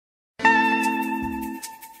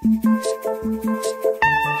Mama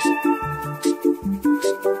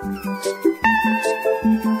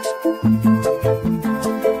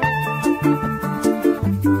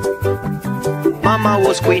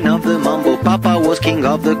was queen of the mambo, Papa was king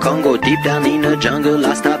of the Congo. Deep down in the jungle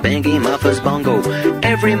I started banging my first bongo.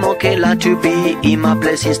 Every monkey like to be in my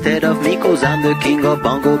place instead of me, cause I'm the king of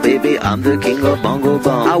bongo, baby, I'm the king of bongo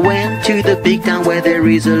bong. I went to the big town where there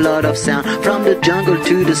is a lot of sound, from the jungle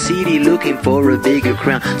to the city looking for a bigger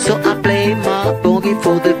crown. So I play my boogie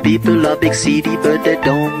for the people of big city, but they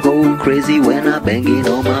don't go crazy when I'm banging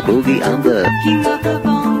on my boogie. I'm the king of the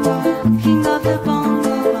bongo, king of the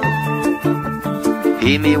bongo.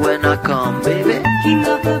 Hear me when I come, baby. King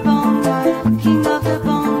of the bongo, king of the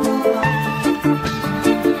bongo.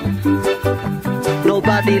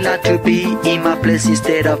 Nobody like to be in my place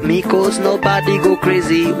instead of me, cause nobody go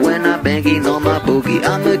crazy when I'm banging on my boogie.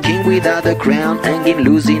 I'm a king without a crown, hanging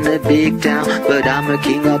loose in a big town, but I'm a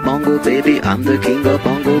king of bongo, baby, I'm the king of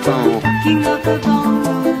bongo bong. King of the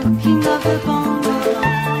bongo, king of the bongo.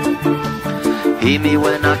 Hear me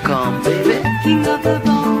when I come, baby. King of the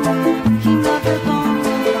bongo, king of the bongo.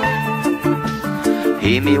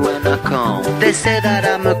 Hear me when I come. They say that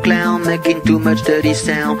I'm a clown, making too much dirty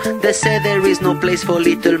sound. They say there is no place for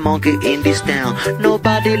little monkey in this town.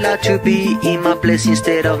 Nobody like to be in my place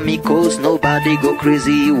instead of me, cause nobody go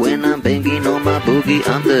crazy when I'm banging on my boogie.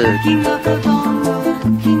 I'm the king of the bongo,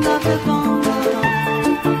 king of the bongo.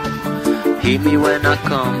 Hear me when I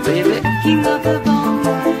come, baby. King of the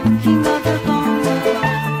bongo, king of the bongo.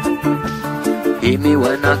 Hear me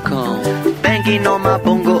when I come. Banging on my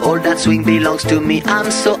bongo, all that swing belongs to me. I'm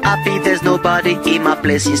so happy there's nobody in my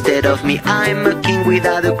place instead of me. I'm a king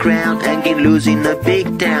without a crown, hanging loose in a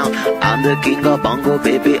big town. I'm the king of bongo,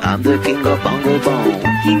 baby, I'm the king of bongo bong.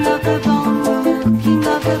 King of the bongo, king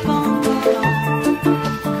of the bongo.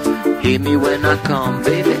 Hear me when I come,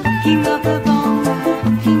 baby. King of the bongo,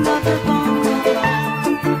 king of the bongo.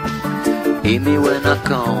 Hear me when I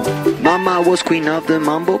come. Mama was queen of the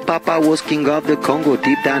mambo, Papa was king of the Congo.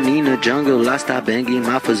 Deep down in the jungle I started banging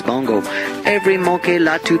my first bongo. Every monkey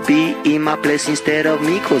like to be in my place instead of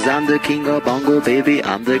me, cause I'm the king of bongo, baby,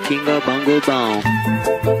 I'm the king of bongo bong.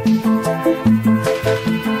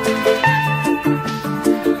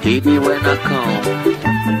 Hear me when I come.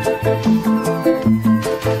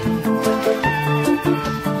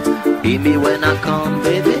 Hear me when I come,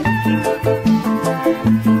 baby.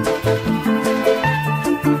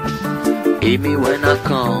 Hear me when I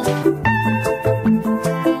come.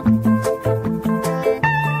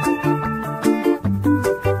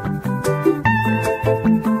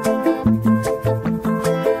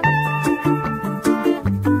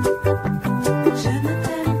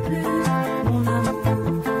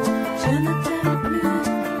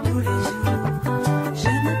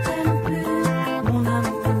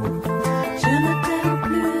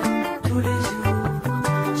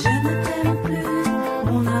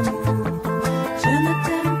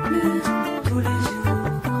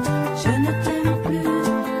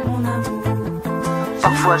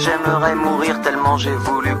 Parfois j'aimerais mourir tellement j'ai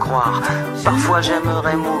voulu croire. Parfois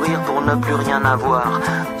j'aimerais mourir pour ne plus rien avoir.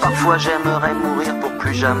 Parfois j'aimerais mourir pour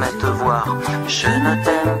plus jamais te voir. Je ne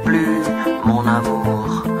t'aime plus, mon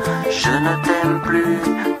amour. Je ne t'aime plus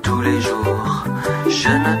tous les jours. Je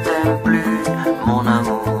ne t'aime plus, mon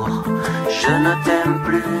amour. Je ne t'aime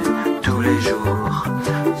plus tous les jours.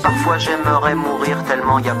 Parfois j'aimerais mourir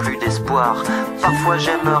tellement y a plus d'espoir. Parfois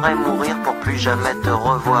j'aimerais mourir pour plus jamais te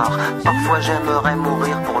revoir. Parfois j'aimerais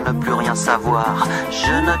mourir pour ne plus rien savoir.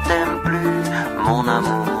 Je ne t'aime plus, mon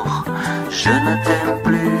amour. Je ne t'aime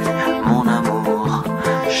plus, mon amour.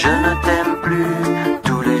 Je ne t'aime plus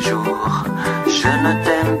tous les jours. Je ne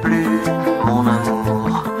t'aime plus, mon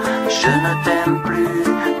amour. Je ne t'aime plus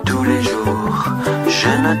tous les jours. Je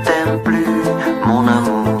ne t'aime plus, mon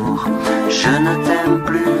amour. Je ne t'aime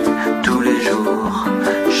plus tous les jours.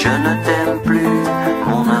 Je ne t'aime plus,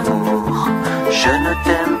 mon amour.